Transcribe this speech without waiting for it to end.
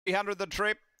300 the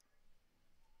trip.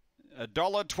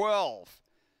 $1.12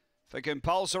 for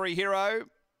Compulsory Hero.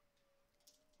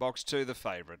 Box 2 the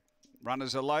favourite.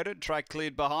 Runners are loaded. Track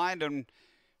cleared behind and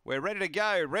we're ready to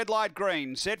go. Red light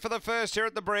green. Set for the first here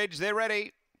at the bridge. They're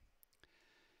ready.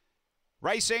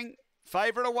 Racing.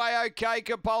 Favourite away, okay.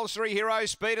 Compulsory Hero,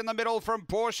 speed in the middle from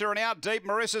Porsche and out deep.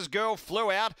 Marissa's Girl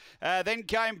flew out. Then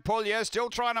came Puglia, still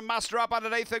trying to muster up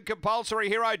underneath it. Compulsory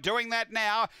Hero doing that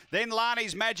now. Then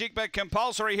Lani's Magic, but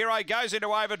Compulsory Hero goes into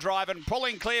overdrive and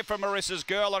pulling clear from Marissa's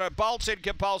Girl, and it bolts in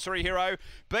Compulsory Hero.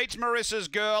 Beats Marissa's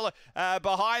Girl.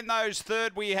 Behind those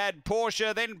third we had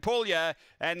Porsche, then Puglia,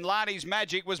 and Lani's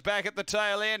Magic was back at the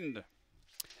tail end.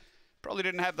 Probably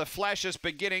didn't have the flashiest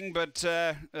beginning, but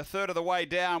a third of the way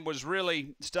down was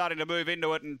really starting to move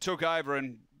into it and took over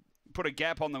and put a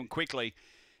gap on them quickly.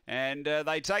 And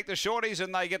they take the shorties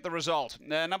and they get the result.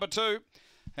 Number 2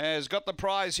 has got the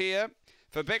prize here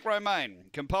for Beck Romaine.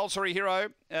 Compulsory Hero,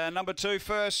 number 2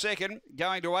 first, second.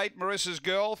 Going to 8, Marissa's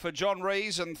Girl for John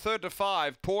Rees, and third to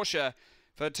 5, Porsche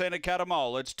for Tina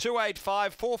Catamol. It's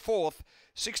 285 for fourth,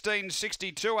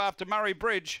 1662 after Murray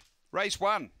Bridge, race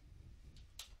 1.